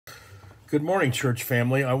Good morning, church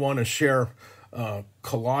family. I want to share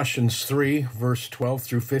Colossians 3, verse 12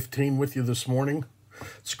 through 15 with you this morning.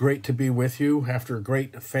 It's great to be with you after a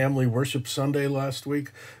great family worship Sunday last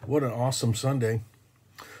week. What an awesome Sunday.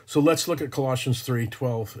 So let's look at Colossians 3,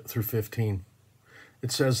 12 through 15.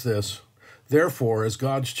 It says this, "Therefore, as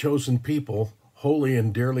God's chosen people, holy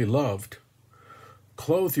and dearly loved,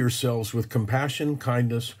 clothe yourselves with compassion,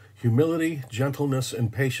 kindness, humility, gentleness,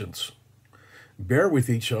 and patience. Bear with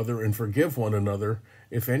each other and forgive one another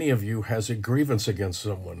if any of you has a grievance against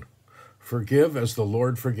someone. Forgive as the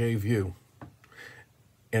Lord forgave you.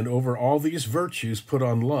 And over all these virtues put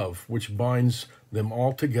on love, which binds them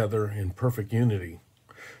all together in perfect unity.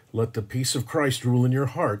 Let the peace of Christ rule in your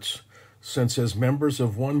hearts, since as members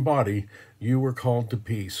of one body you were called to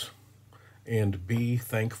peace. And be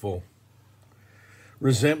thankful."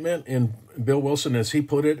 Resentment, in Bill Wilson, as he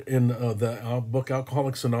put it in the book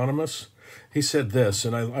Alcoholics Anonymous, he said this,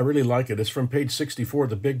 and I really like it. It's from page 64 of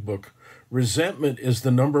the big book. "Resentment is the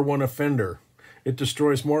number one offender. It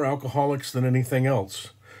destroys more alcoholics than anything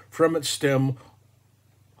else. From it stem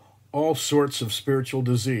all sorts of spiritual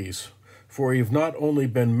disease. For we have not only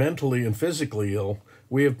been mentally and physically ill,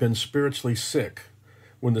 we have been spiritually sick.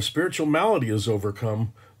 When the spiritual malady is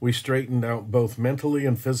overcome, we straighten out both mentally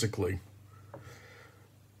and physically."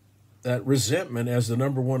 That resentment as the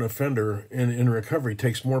number one offender in recovery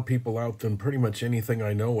takes more people out than pretty much anything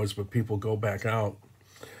I know as, but people go back out.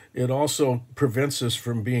 It also prevents us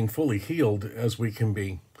from being fully healed as we can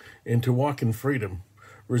be and to walk in freedom.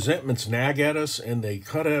 Resentments nag at us and they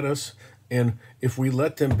cut at us, and if we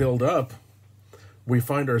let them build up, we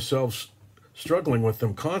find ourselves struggling with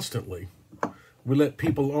them constantly. We let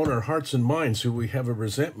people own our hearts and minds who we have a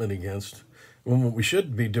resentment against, when what we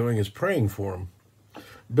should be doing is praying for them.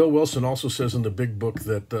 Bill Wilson also says in the big book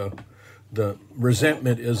that the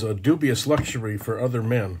resentment is a dubious luxury for other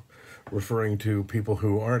men, referring to people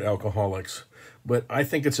who aren't alcoholics. But I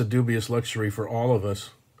think it's a dubious luxury for all of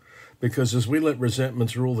us, because as we let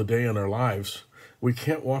resentments rule the day in our lives, we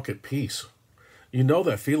can't walk at peace. You know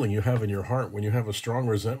that feeling you have in your heart when you have a strong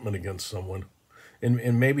resentment against someone.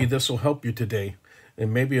 And maybe this will help you today,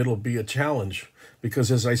 and maybe it'll be a challenge,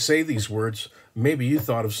 because as I say these words, maybe you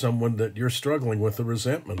thought of someone that you're struggling with a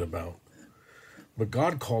resentment about. But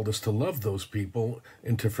God called us to love those people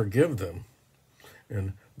and to forgive them.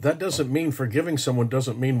 And that doesn't mean forgiving someone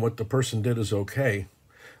doesn't mean what the person did is okay.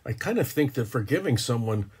 I kind of think that forgiving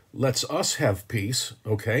someone lets us have peace,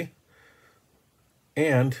 okay?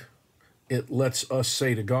 And it lets us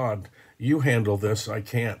say to God, "You handle this, I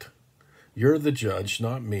can't. You're the judge,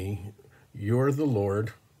 not me. You're the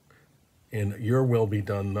Lord, and your will be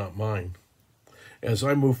done, not mine." As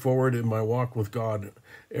I move forward in my walk with God,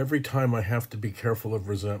 every time I have to be careful of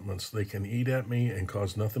resentments. They can eat at me and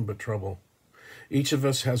cause nothing but trouble. Each of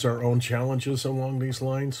us has our own challenges along these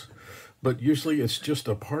lines, but usually it's just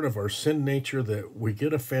a part of our sin nature that we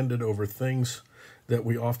get offended over things that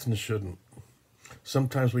we often shouldn't.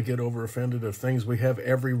 Sometimes we get offended of things we have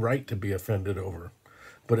every right to be offended over,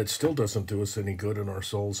 but it still doesn't do us any good in our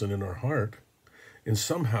souls and in our heart. And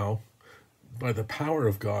somehow, by the power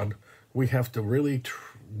of God, we have to really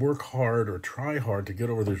work hard or try hard to get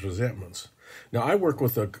over these resentments. Now, I work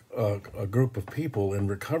with a group of people in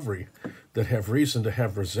recovery that have reason to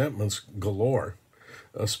have resentments galore,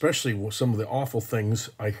 especially with some of the awful things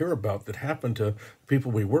I hear about that happen to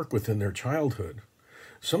people we work with in their childhood.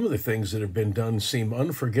 Some of the things that have been done seem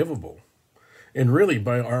unforgivable. And really,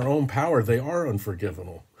 by our own power, they are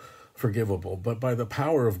forgivable. But by the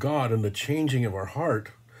power of God and the changing of our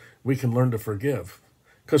heart, we can learn to forgive.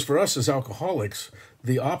 Because for us as alcoholics,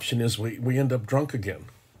 the option is we end up drunk again.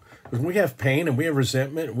 When we have pain and we have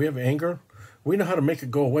resentment and we have anger, we know how to make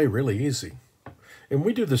it go away really easy. And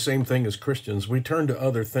we do the same thing as Christians. We turn to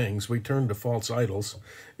other things. We turn to false idols,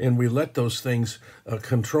 and we let those things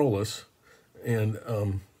control us.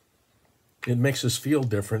 And it makes us feel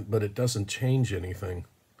different, but it doesn't change anything.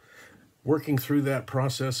 Working through that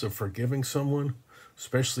process of forgiving someone,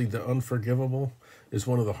 especially the unforgivable, is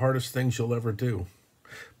one of the hardest things you'll ever do.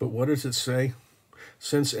 But what does it say?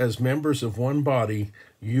 "Since as members of one body,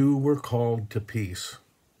 you were called to peace."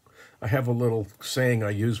 I have a little saying I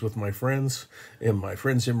use with my friends, and my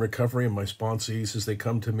friends in recovery and my sponsees as they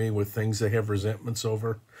come to me with things they have resentments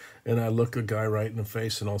over. And I look a guy right in the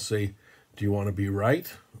face and I'll say, "Do you want to be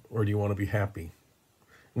right or do you want to be happy?"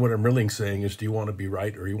 And what I'm really saying is, do you want to be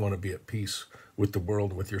right or you want to be at peace with the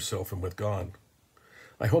world, with yourself, and with God?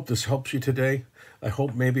 I hope this helps you today. I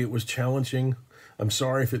hope maybe it was challenging. I'm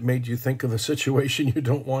sorry if it made you think of a situation you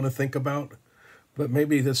don't want to think about, but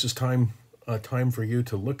maybe this is a time for you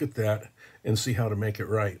to look at that and see how to make it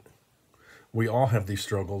right. We all have these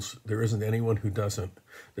struggles. There isn't anyone who doesn't.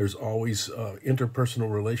 There's always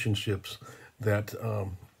interpersonal relationships that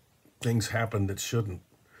things happen that shouldn't.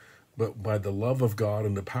 But by the love of God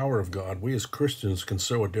and the power of God, we as Christians can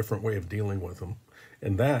show a different way of dealing with them.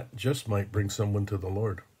 And that just might bring someone to the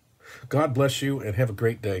Lord. God bless you and have a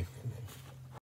great day.